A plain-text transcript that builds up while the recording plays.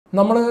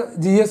നമ്മൾ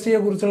GSTയെ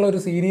കുറിച്ചുള്ള ഒരു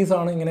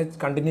സീരീസാണ് ഇങ്ങനെ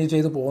കണ്ടിന്യൂ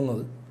ചെയ്ത്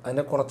പോകുന്നത്.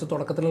 അതിൻ്റെ കുറച്ച്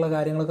തുടക്കത്തിലുള്ള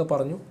കാര്യങ്ങളൊക്കെ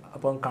പറഞ്ഞു.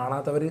 അപ്പം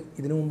കാണാത്തവർ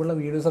ഇതിനു മുമ്പുള്ള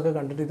വീഡിയോസൊക്കെ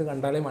കണ്ടിട്ട് ഇത്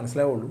കണ്ടാലേ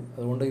മനസ്സിലാവുള്ളൂ.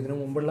 അതുകൊണ്ട് ഇതിനു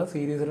മുമ്പുള്ള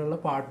സീരീസിലുള്ള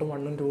പാർട്ട്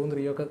 1, 2,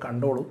 3 ഒക്കെ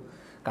കണ്ടോളൂ.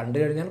 കണ്ടു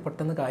കഴിഞ്ഞാൽ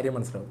പെട്ടെന്ന് കാര്യം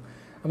മനസ്സിലാവും.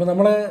 അപ്പോൾ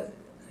നമ്മൾ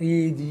ഈ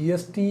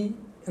GST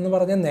എന്ന്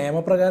പറഞ്ഞാൽ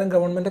നിയമപ്രകാരം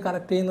ഗവൺമെൻറ്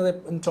കലക്ട് ചെയ്യുന്നത്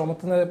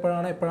ചുമത്തുന്നത്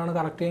എപ്പോഴാണ്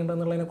കളക്ട്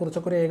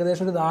ചെയ്യേണ്ടതെന്നുള്ളതിനെക്കുറിച്ചൊക്കെ ഒരു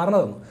ഏകദേശം ഒരു ധാരണ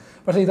തന്നു.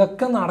 പക്ഷേ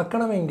ഇതൊക്കെ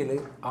നടക്കണമെങ്കിൽ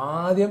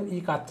ആദ്യം ഈ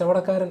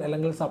കച്ചവടക്കാരൻ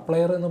അല്ലെങ്കിൽ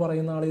സപ്ലയർ എന്ന്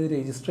പറയുന്ന ആൾ ഇത്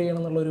രജിസ്റ്റർ ചെയ്യണം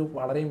എന്നുള്ളൊരു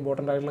വളരെ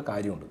ഇമ്പോർട്ടൻ്റ് ആയിട്ടുള്ള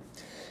കാര്യമുണ്ട്.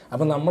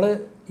 അപ്പം നമ്മൾ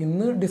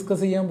ഇന്ന്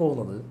ഡിസ്കസ് ചെയ്യാൻ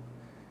പോകുന്നത്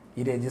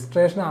ഈ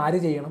രജിസ്ട്രേഷൻ ആര്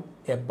ചെയ്യണം,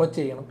 എപ്പോൾ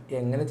ചെയ്യണം,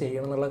 എങ്ങനെ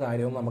ചെയ്യണം എന്നുള്ള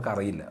കാര്യമൊന്നും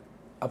നമുക്കറിയില്ല.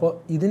 അപ്പോൾ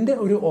ഇതിൻ്റെ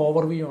ഒരു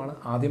ഓവർവ്യൂ ആണ്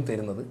ആദ്യം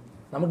തരുന്നത്.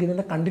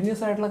 നമുക്കിതിൻ്റെ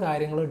കണ്ടിന്യൂസ് ആയിട്ടുള്ള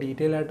കാര്യങ്ങൾ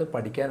ഡീറ്റെയിൽ ആയിട്ട്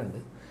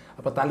പഠിക്കാനുണ്ട്.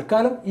 അപ്പോൾ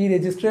തൽക്കാലം ഈ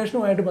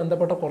രജിസ്ട്രേഷനുമായിട്ട്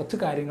ബന്ധപ്പെട്ട കുറച്ച്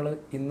കാര്യങ്ങൾ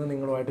ഇന്ന്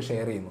നിങ്ങളുമായിട്ട്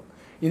ഷെയർ ചെയ്യുന്നു.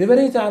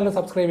 ഇതുവരെ ഈ ചാനൽ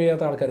സബ്സ്ക്രൈബ്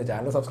ചെയ്യാത്ത ആൾക്കാർ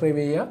ചാനൽ സബ്സ്ക്രൈബ്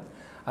ചെയ്യുക,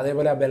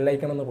 അതേപോലെ ആ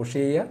ബെല്ലൈക്കൺ ഒന്ന് പുഷ്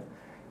ചെയ്യുക.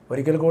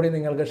 ഒരിക്കൽ കൂടി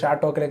നിങ്ങൾക്ക്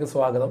ഷാർട്ട് ടോക്കിലേക്ക്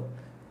സ്വാഗതം.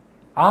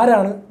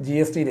 ആരാണ്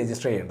GST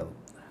രജിസ്റ്റർ ചെയ്യേണ്ടത്?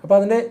 അപ്പോൾ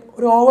അതിൻ്റെ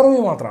ഒരു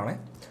ഓവർവ്യൂ മാത്രമാണ്.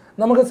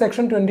 നമുക്ക്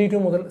സെക്ഷൻ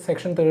 22 മുതൽ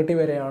സെക്ഷൻ 30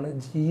 വരെയാണ്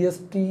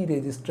GST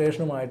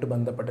രജിസ്ട്രേഷനുമായിട്ട്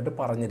ബന്ധപ്പെട്ടിട്ട്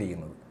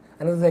പറഞ്ഞിരിക്കുന്നത്.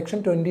 അതിനകത്ത്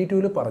സെക്ഷൻ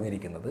 22-ൽ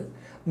പറഞ്ഞിരിക്കുന്നത്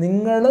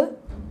നിങ്ങൾ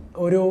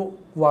ഒരു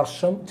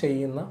വർഷം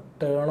ചെയ്യുന്ന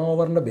ടേൺ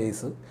ഓവറിൻ്റെ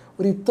ബേസ്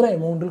ഒരു ഇത്ര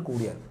എമൗണ്ടിൽ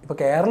കൂടിയാൽ, ഇപ്പോൾ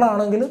കേരളം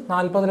ആണെങ്കിൽ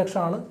 40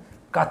 ലക്ഷമാണ്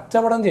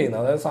കച്ചവടം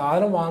ചെയ്യുന്നത്, അതായത്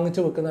സാധനം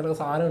വാങ്ങിച്ച് വെക്കുന്ന അല്ലെങ്കിൽ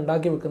സാധനം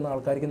ഉണ്ടാക്കി വെക്കുന്ന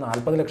ആൾക്കാർക്ക്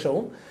 40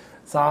 ലക്ഷവും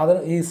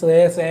സാധനം ഈ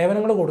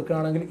സേവനങ്ങൾ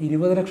കൊടുക്കുകയാണെങ്കിൽ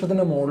 20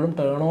 ലക്ഷത്തിൻ്റെ മുകളിലും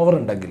ടേൺ ഓവർ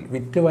ഉണ്ടെങ്കിൽ,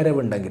 വിറ്റ്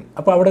വരവുണ്ടെങ്കിൽ,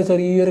 അപ്പോൾ അവിടെ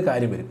ചെറിയൊരു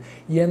കാര്യം വരും.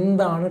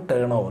 എന്താണ്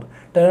ടേൺ ഓവർ?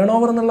 ടേൺ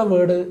ഓവർ എന്നുള്ള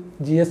വേർഡ്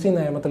GST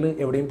നിയമത്തിൽ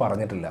എവിടെയും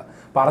പറഞ്ഞിട്ടില്ല.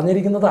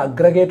 പറഞ്ഞിരിക്കുന്നത്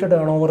അഗ്രഗേറ്റഡ്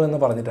ടേൺ ഓവർ എന്ന്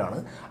പറഞ്ഞിട്ടാണ്.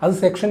 അത്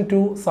സെക്ഷൻ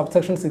 2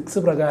 സബ്സെക്ഷൻ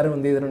 6 പ്രകാരം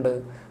എന്ത് ചെയ്തിട്ടുണ്ട്,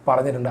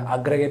 പറഞ്ഞിട്ടുണ്ട്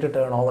അഗ്രഗേറ്റഡ്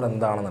ടേൺ ഓവർ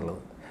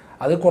എന്താണെന്നുള്ളത്.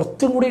 അത്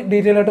കുറച്ചും കൂടി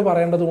ഡീറ്റെയിൽ ആയിട്ട്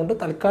പറയേണ്ടത് കൊണ്ട്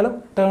തൽക്കാലം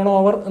ടേൺ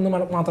ഓവർ എന്ന്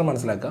മാത്രം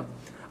മനസ്സിലാക്കുക.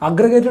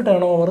 അഗ്രഗേറ്റഡ്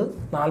ടേൺ ഓവർ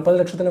 40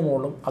 ലക്ഷത്തിന്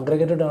മുകളിലും,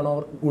 അഗ്രഗേറ്റഡ് ടേൺ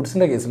ഓവർ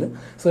ഗുഡ്സിൻ്റെ കേസിൽ,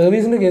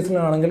 സർവീസിൻ്റെ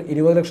കേസിലാണെങ്കിൽ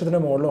 20 ലക്ഷത്തിന്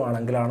മുകളിലും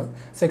ആണെങ്കിലാണ്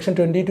സെക്ഷൻ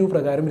 22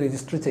 പ്രകാരം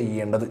രജിസ്റ്റർ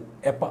ചെയ്യേണ്ടത്.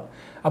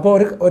 അപ്പോൾ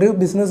ഒരു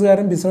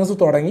ബിസിനസ്സുകാരൻ ബിസിനസ്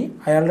തുടങ്ങി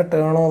അയാളുടെ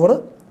ടേൺ ഓവർ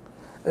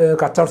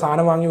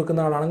സാധനം വാങ്ങി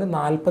വെക്കുന്ന ആളാണെങ്കിൽ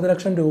 40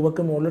 ലക്ഷം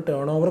രൂപയ്ക്ക് മുകളിൽ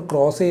ടേൺ ഓവർ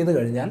ക്രോസ് ചെയ്ത്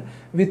കഴിഞ്ഞാൽ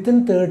വിത്തിൻ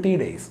 30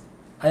 ഡേയ്സ്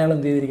അയാൾ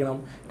എന്ത് ചെയ്തിരിക്കണം,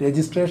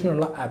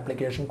 രജിസ്ട്രേഷനുള്ള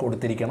ആപ്ലിക്കേഷൻ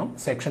കൊടുത്തിരിക്കണം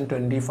സെക്ഷൻ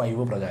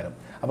 25 പ്രകാരം.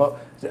 അപ്പോൾ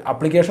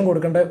ആപ്ലിക്കേഷൻ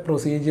കൊടുക്കേണ്ട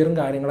പ്രൊസീജിയറും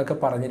കാര്യങ്ങളൊക്കെ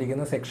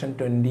പറഞ്ഞിരിക്കുന്ന സെക്ഷൻ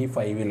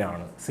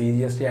 25-ലാണ്,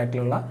 GST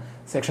ആക്ടിലുള്ള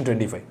സെക്ഷൻ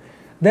 25.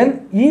 ദെൻ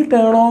ഈ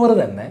ടേൺ ഓവർ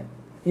തന്നെ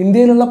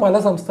ഇന്ത്യയിലുള്ള പല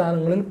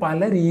സംസ്ഥാനങ്ങളിൽ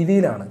പല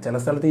രീതിയിലാണ്. ചില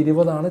സ്ഥലത്ത്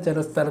 20 ചില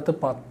സ്ഥലത്ത്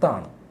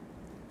 10.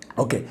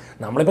 ഓക്കെ,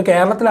 നമ്മളിപ്പോൾ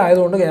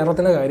കേരളത്തിലായതുകൊണ്ട്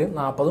കേരളത്തിൻ്റെ കാര്യം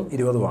 40ഉം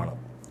 20ഉമാണ്,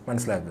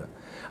 മനസ്സിലാക്കുക.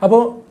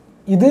 അപ്പോൾ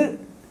ഇത്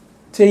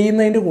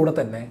ചെയ്യുന്നതിൻ്റെ കൂടെ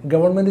തന്നെ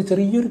ഗവൺമെൻറ്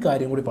ചെറിയൊരു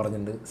കാര്യം കൂടി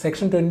പറഞ്ഞിട്ടുണ്ട്.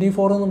 സെക്ഷൻ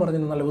 24 എന്ന്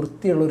പറഞ്ഞിട്ട് നല്ല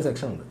വൃത്തിയുള്ളൊരു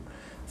സെക്ഷൻ ഉണ്ട്.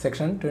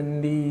 സെക്ഷൻ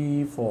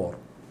 24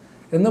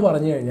 എന്ന്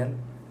പറഞ്ഞു കഴിഞ്ഞാൽ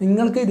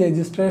നിങ്ങൾക്ക്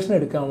രജിസ്ട്രേഷൻ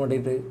എടുക്കാൻ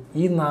വേണ്ടിയിട്ട്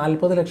ഈ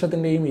 40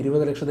 ലക്ഷത്തിൻ്റെയും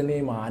 20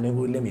 ലക്ഷത്തിൻ്റെയും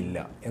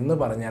ആനുകൂല്യമില്ല എന്ന്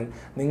പറഞ്ഞാൽ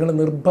നിങ്ങൾ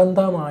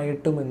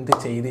നിർബന്ധമായിട്ടും എന്ത്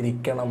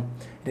ചെയ്തിരിക്കണം,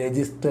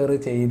 രജിസ്റ്റർ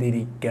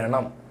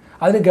ചെയ്തിരിക്കണം.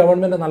 അതിന്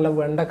ഗവൺമെൻറ് നല്ല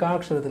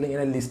വെണ്ടക്കാക്ഷരത്തിൽ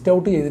ഇങ്ങനെ ലിസ്റ്റ്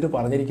ഔട്ട് ചെയ്തിട്ട്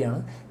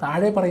പറഞ്ഞിരിക്കുകയാണ്.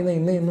 താഴെ പറയുന്ന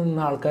ഇന്ന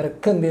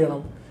ആൾക്കാരൊക്കെ എന്ത്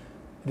ചെയ്യണം,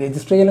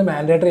 രജിസ്റ്റർ ചെയ്യൽ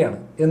മാൻഡേറ്ററി ആണ്.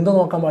 എന്ത്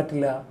നോക്കാൻ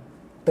പറ്റില്ല,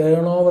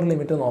 ടേൺ ഓവർ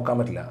ലിമിറ്റ് നോക്കാൻ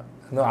പറ്റില്ല.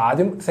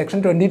 ആദ്യം സെക്ഷൻ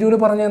 22-ൽ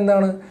പറഞ്ഞ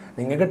എന്താണ്,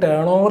 നിങ്ങൾക്ക്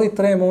ടേൺ ഓവർ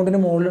ഇത്ര എമൗണ്ടിന്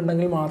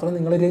മുകളിലുണ്ടെങ്കിൽ മാത്രം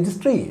നിങ്ങൾ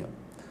രജിസ്റ്റർ ചെയ്യുക.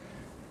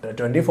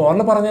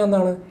 24-ൽ പറഞ്ഞത്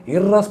എന്താണ്,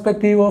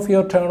 irrespective of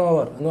your turn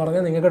over എന്ന്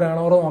പറഞ്ഞാൽ നിങ്ങൾക്ക് ടേൺ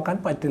ഓവർ നോക്കാൻ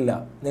പറ്റില്ല,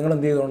 നിങ്ങൾ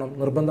എന്ത് ചെയ്തോണം,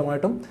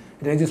 നിർബന്ധമായിട്ടും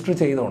രജിസ്റ്റർ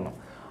ചെയ്തോണം.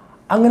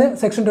 അങ്ങനെ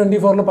സെക്ഷൻ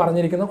 24-ൽ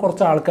പറഞ്ഞിരിക്കുന്ന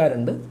കുറച്ച്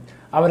ആൾക്കാരുണ്ട്.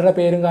 അവരുടെ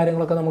പേരും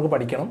കാര്യങ്ങളൊക്കെ നമുക്ക്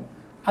പഠിക്കണം.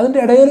 അതിൻ്റെ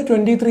ഇടയിൽ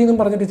 23 എന്നും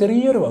പറഞ്ഞിട്ട്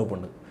ചെറിയൊരു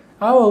വകുപ്പുണ്ട്.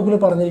 ആ വകുപ്പിൽ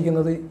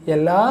പറഞ്ഞിരിക്കുന്നത്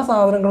എല്ലാ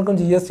സാധനങ്ങൾക്കും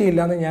GST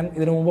ഇല്ലയെന്ന് ഞാൻ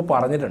ഇതിനു മുമ്പ്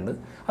പറഞ്ഞിട്ടുണ്ട്.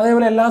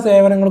 അതേപോലെ എല്ലാ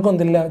സേവനങ്ങൾക്കും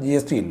എന്തില്ല,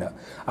 GST ഇല്ല.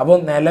 അപ്പോൾ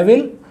നിലവിൽ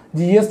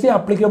GST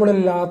അപ്ലിക്കബിൾ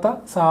ഇല്ലാത്ത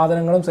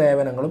സാധനങ്ങളും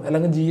സേവനങ്ങളും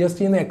അല്ലെങ്കിൽ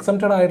GSTന്ന്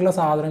എക്സംപ്റ്റഡ് ആയിട്ടുള്ള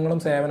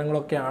സാധനങ്ങളും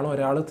സേവനങ്ങളൊക്കെയാണ്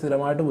ഒരാൾ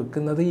സ്ഥിരമായിട്ട്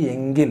വിൽക്കുന്നത്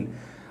എങ്കിൽ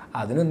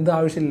അതിനെന്ത്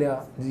ആവശ്യമില്ല,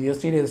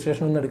 GST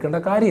രജിസ്ട്രേഷൻ ഒന്നും എടുക്കേണ്ട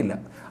കാര്യമില്ല.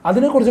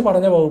 അതിനെക്കുറിച്ച്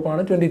പറഞ്ഞ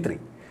വകുപ്പാണ് 23.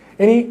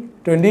 ഇനി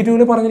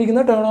 22-ൽ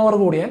പറഞ്ഞിരിക്കുന്ന ടേൺ ഓവർ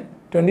കൂടിയാൽ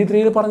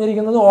 23-ൽ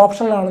പറഞ്ഞിരിക്കുന്നത്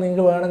ഓപ്ഷനിലാണ്,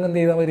 നിങ്ങൾക്ക് വേണമെങ്കിൽ എന്ത്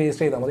ചെയ്താൽ മതി,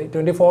 രജിസ്റ്റർ ചെയ്താൽ മതി.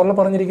 24-ൽ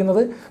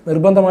പറഞ്ഞിരിക്കുന്നത്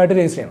നിർബന്ധമായിട്ട്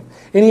രജിസ്റ്റർ ചെയ്യണം.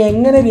 ഇനി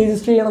എങ്ങനെ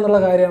രജിസ്റ്റർ ചെയ്യണം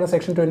എന്നുള്ള കാര്യമാണ്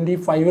സെക്ഷൻ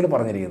 25-ൽ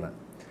പറഞ്ഞിരിക്കുന്നത്.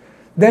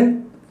 ദെൻ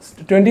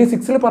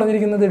 26-ൽ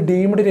പറഞ്ഞിരിക്കുന്നത്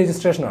ഡീംഡ്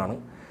രജിസ്ട്രേഷനാണ്.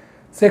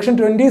 സെക്ഷൻ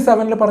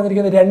 27-ൽ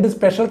പറഞ്ഞിരിക്കുന്നത് 2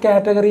 സ്പെഷ്യൽ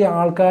കാറ്റഗറി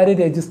ആൾക്കാർ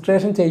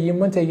രജിസ്ട്രേഷൻ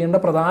ചെയ്യുമ്പോൾ ചെയ്യേണ്ട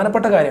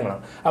പ്രധാനപ്പെട്ട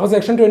കാര്യങ്ങളാണ്. അപ്പോൾ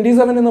സെക്ഷൻ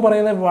 27 എന്ന്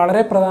പറയുന്നത്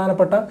വളരെ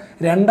പ്രധാനപ്പെട്ട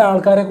 2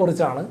 ആൾക്കാരെ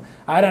കുറിച്ചാണ്.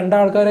 ആ 2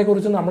 ആൾക്കാരെ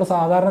കുറിച്ച് നമ്മൾ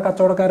സാധാരണ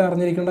കച്ചവടക്കാരെ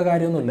അറിഞ്ഞിരിക്കേണ്ട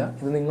കാര്യമൊന്നുമില്ല.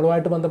 ഇത്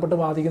നിങ്ങളുമായിട്ട് ബന്ധപ്പെട്ട്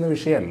ബാധിക്കുന്ന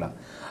വിഷയമല്ല.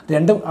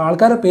 2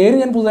 ആൾക്കാരുടെ പേര്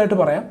ഞാൻ പുതുതായിട്ട്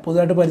പറയാം,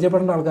 പുതുതായിട്ട്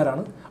പരിചയപ്പെടേണ്ട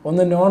ആൾക്കാരാണ്.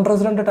 ഒന്ന് നോൺ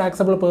റെസിഡൻറ്റ്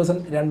ടാക്സബിൾ പേഴ്സൺ,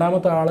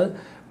 രണ്ടാമത്തെ ആൾ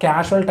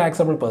കാഷ്വൽ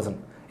ടാക്സബിൾ പേഴ്സൺ,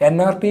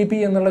 NRTP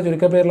എന്നുള്ള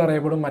ചുരുക്കപ്പേരിൽ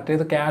അറിയപ്പെടും.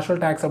 മറ്റേത് കാഷ്വൽ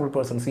ടാക്സബിൾ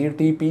പേഴ്സൺ,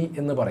 CTP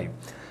എന്ന് പറയും.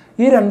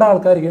 ഈ 2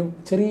 ആൾക്കാർക്കും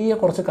ചെറിയ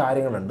കുറച്ച്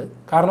കാര്യങ്ങളുണ്ട്.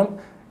 കാരണം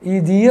ഈ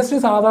GST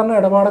സാധാരണ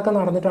ഇടപാടൊക്കെ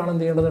നടന്നിട്ടാണ്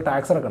എന്ത് ചെയ്യേണ്ടത്,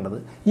 ടാക്സ് അടക്കേണ്ടത്.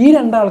 ഈ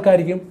 2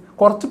 ആൾക്കാർക്കും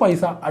കുറച്ച്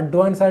പൈസ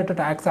അഡ്വാൻസ് ആയിട്ട്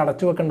ടാക്സ്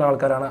അടച്ചു വെക്കേണ്ട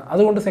ആൾക്കാരാണ്.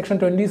 അതുകൊണ്ട് സെക്ഷൻ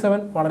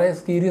 27 വളരെ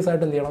സീരിയസ്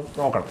ആയിട്ട് എന്ത് ചെയ്യണം,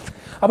 നോക്കണം.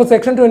 അപ്പോൾ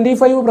സെക്ഷൻ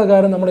 25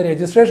 പ്രകാരം നമ്മൾ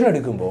രജിസ്ട്രേഷൻ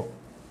എടുക്കുമ്പോൾ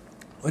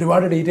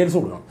ഒരുപാട് ഡീറ്റെയിൽസ്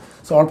കൊടുക്കണം.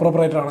 സോൾ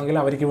പ്രൊപ്പറേറ്റർ ആണെങ്കിൽ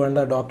അവർക്ക് വേണ്ട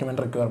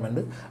ഡോക്യുമെൻ്റ്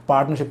റിക്വയർമെൻറ്റ്,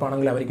 പാർട്ട്ണർഷിപ്പ്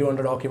ആണെങ്കിൽ അവർക്ക്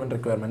വേണ്ട ഡോക്യുമെൻ്റ്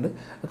റിക്വയർമെൻറ്റ്,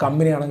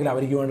 കമ്പനി ആണെങ്കിൽ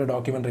അവർക്ക് വേണ്ട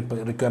ഡോക്യുമെൻ്റ്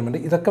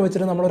റിക്വയർമെൻറ്റ്, ഇതൊക്കെ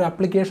വെച്ചിട്ട് നമ്മളൊരു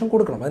ആപ്ലിക്കേഷൻ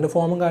കൊടുക്കണം. അതിൻ്റെ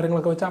ഫോമും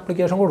കാര്യങ്ങളൊക്കെ വെച്ച്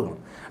ആപ്ലിക്കേഷൻ കൊടുക്കണം.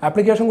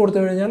 ആപ്ലിക്കേഷൻ കൊടുത്തു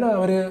കഴിഞ്ഞാൽ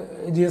അവർ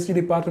GST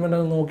ഡിപ്പാർട്ട്മെൻറ്റ്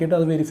അത് നോക്കിയിട്ട്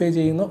അത് വെരിഫൈ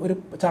ചെയ്യുന്ന ഒരു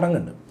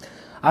ചടങ്ങുണ്ട്.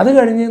 അത്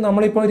കഴിഞ്ഞ്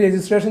നമ്മളിപ്പോൾ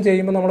രജിസ്ട്രേഷൻ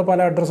ചെയ്യുമ്പോൾ നമ്മൾ പല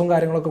അഡ്രസ്സും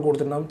കാര്യങ്ങളൊക്കെ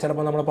കൊടുത്തിട്ടുണ്ടാവും.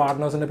 ചിലപ്പോൾ നമ്മുടെ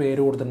പാർട്ട്നേഴ്സിൻ്റെ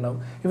പേര് കൊടുത്തിട്ടുണ്ടാവും.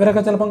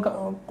 ഇവരൊക്കെ ചിലപ്പം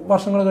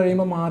വർഷങ്ങൾ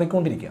കഴിയുമ്പോൾ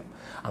മാറിക്കൊണ്ടിരിക്കാം.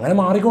 അങ്ങനെ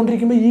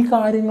മാറിക്കൊണ്ടിരിക്കുമ്പോൾ ഈ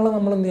കാര്യങ്ങൾ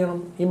നമ്മൾ എന്ത്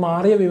ചെയ്യണം? ഈ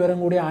മാറിയ വിവരം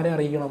കൂടി ആരെ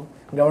അറിയിക്കണം?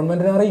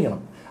 ഗവൺമെൻറ്റിനെ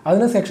അറിയിക്കണം.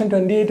 അതിന് സെക്ഷൻ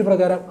 28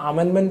 പ്രകാരം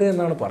അമെൻമെൻറ്റ്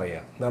എന്നാണ് പറയുക.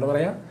 എന്താണ്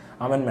പറയുക?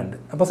 അമെൻമെൻറ്റ്.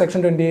 അപ്പോൾ സെക്ഷൻ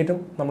 28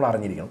 നമ്മൾ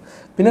അറിഞ്ഞിരിക്കണം.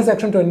 പിന്നെ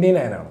സെക്ഷൻ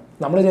 29 ആണ്.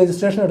 നമ്മൾ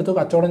രജിസ്ട്രേഷൻ എടുത്തു,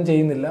 കച്ചവടം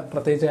ചെയ്യുന്നില്ല,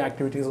 പ്രത്യേകിച്ച്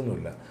ആക്ടിവിറ്റീസ്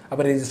ഒന്നുമില്ല,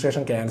 അപ്പോൾ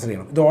രജിസ്ട്രേഷൻ ക്യാൻസൽ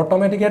ചെയ്യണം. ഇത്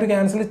ഓട്ടോമാറ്റിക്കായിട്ട്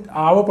ക്യാൻസൽ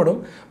ആവപ്പെടും,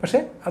 പക്ഷേ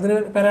അതിന്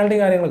പെനാൽറ്റി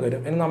കാര്യങ്ങളൊക്കെ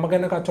വരും. ഇനി നമുക്ക്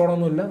തന്നെ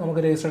കച്ചവടമൊന്നുമില്ല,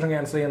 നമുക്ക് രജിസ്ട്രേഷൻ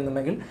ക്യാൻസൽ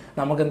ചെയ്യുന്നുണ്ടെങ്കിൽ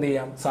നമുക്ക് എന്ത്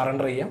ചെയ്യാം?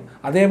 സറണ്ടർ ചെയ്യാം.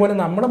 അതേപോലെ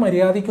നമ്മുടെ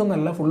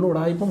മര്യാദയ്ക്കൊന്നല്ല, ഫുൾ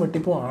ഉടായ്പും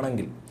വെട്ടിപ്പും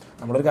ആണെങ്കിൽ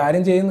നമ്മളൊരു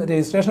കാര്യം ചെയ്യുന്ന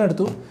രജിസ്ട്രേഷൻ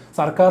എടുത്തു,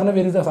 സർക്കാരിന്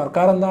വിരുദ്ധ,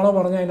 സർക്കാർ എന്താണോ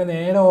പറഞ്ഞാൽ അതിൻ്റെ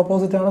നേരെ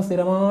ഓപ്പോസിറ്റാണ്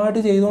സ്ഥിരമായിട്ട്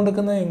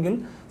ചെയ്തുകൊണ്ടിരിക്കുന്നതെങ്കിൽ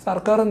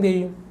സർക്കാർ എന്ത്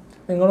ചെയ്യും?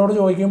 നിങ്ങളോട്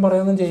ചോദിക്കുകയും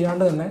പറയുകയൊന്നും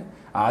ചെയ്യാണ്ട് തന്നെ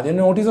ആദ്യം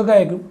നോട്ടീസൊക്കെ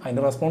അയക്കും.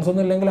 അതിൻ്റെ റെസ്പോൺസ്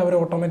ഒന്നും ഇല്ലെങ്കിൽ അവർ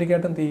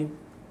ഓട്ടോമാറ്റിക്കായിട്ട് എന്ത് ചെയ്യും?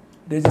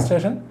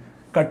 രജിസ്ട്രേഷൻ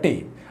കട്ട്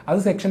ചെയ്യും. അത്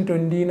സെക്ഷൻ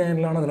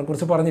 29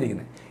 അതിനെക്കുറിച്ച്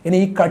പറഞ്ഞിരിക്കുന്നത്. ഇനി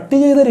ഈ കട്ട്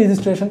ചെയ്ത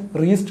രജിസ്ട്രേഷൻ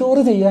റീസ്റ്റോർ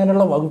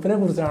ചെയ്യാനുള്ള വകുപ്പിനെ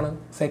കുറിച്ചാണ്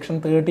സെക്ഷൻ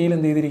 30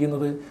 എന്ത്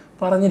ചെയ്തിരിക്കുന്നത്?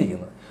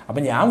 പറഞ്ഞിരിക്കുന്നത്.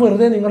 അപ്പം ഞാൻ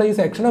വെറുതെ നിങ്ങളെ ഈ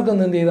സെക്ഷനൊക്കെ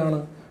എന്ത്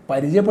ചെയ്താണ്?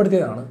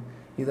 പരിചയപ്പെടുത്തിയതാണ്.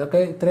 ഇതൊക്കെ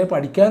ഇത്രേ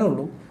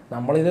പഠിക്കാനുള്ളൂ.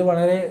 നമ്മളിത്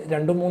വളരെ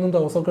 2-3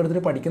 ദിവസമൊക്കെ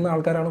എടുത്തിട്ട് പഠിക്കുന്ന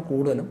ആൾക്കാരാണ്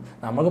കൂടുതലും.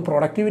 നമുക്ക്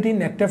പ്രൊഡക്ടിവിറ്റി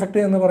നെറ്റ് എഫക്റ്റ്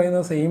എന്ന്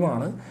പറയുന്നത് സെയിം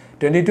ആണ്.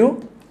 22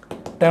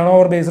 turn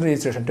over based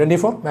registration,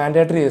 24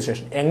 mandatory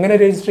registration. എങ്ങനെ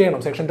രജിസ്റ്റർ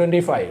ചെയ്യണം? സെക്ഷൻ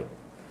 25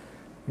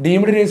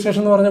 ഡീംഡ്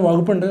രജിസ്ട്രേഷൻ എന്ന് പറഞ്ഞ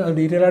വകുപ്പുണ്ട്, അത്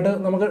ഡീറ്റെയിൽ ആയിട്ട്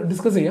നമുക്ക്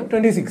ഡിസ്കസ് ചെയ്യാം.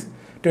 26,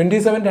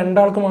 27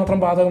 രണ്ടാൾക്ക് മാത്രം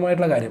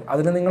ബാധകമായിട്ടുള്ള കാര്യം.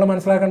 അതിന് നിങ്ങൾ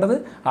മനസ്സിലാക്കേണ്ടത്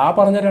ആ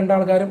പറഞ്ഞ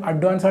രണ്ടാൾക്കാരും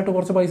അഡ്വാൻസ് ആയിട്ട്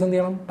കുറച്ച് പൈസ എന്ത്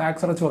ചെയ്യണം?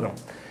 ടാക്സ് അടച്ചു വെക്കണം.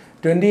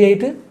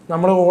 28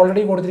 നമ്മൾ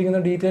ഓൾറെഡി കൊടുത്തിരിക്കുന്ന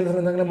ഡീറ്റെയിൽസിൽ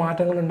എന്തെങ്കിലും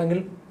മാറ്റങ്ങൾ ഉണ്ടെങ്കിൽ,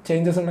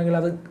 ചേഞ്ചസ് ഉണ്ടെങ്കിൽ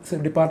അത്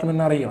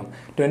ഡിപ്പാർട്ട്മെൻറ്റിനെ അറിയണം.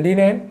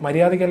 29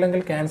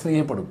 മര്യാദയ്ക്കല്ലെങ്കിൽ ക്യാൻസൽ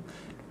ചെയ്യപ്പെടും.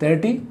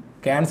 30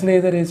 ക്യാൻസൽ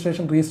ചെയ്ത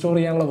രജിസ്ട്രേഷൻ റീസ്റ്റോർ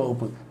ചെയ്യാനുള്ള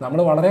വകുപ്പ്. നമ്മൾ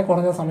വളരെ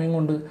കുറഞ്ഞ സമയം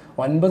കൊണ്ട്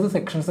 9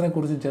 സെക്ഷൻസിനെ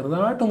കുറിച്ച്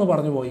ചെറുതായിട്ടൊന്ന്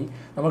പറഞ്ഞു പോയി.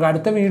 നമുക്ക്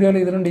അടുത്ത വീഡിയോയിൽ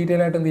ഇതിലും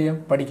ഡീറ്റെയിൽ ആയിട്ട് എന്ത് ചെയ്യാം?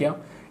 പഠിക്കാം.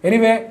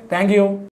 Anyway, thank you.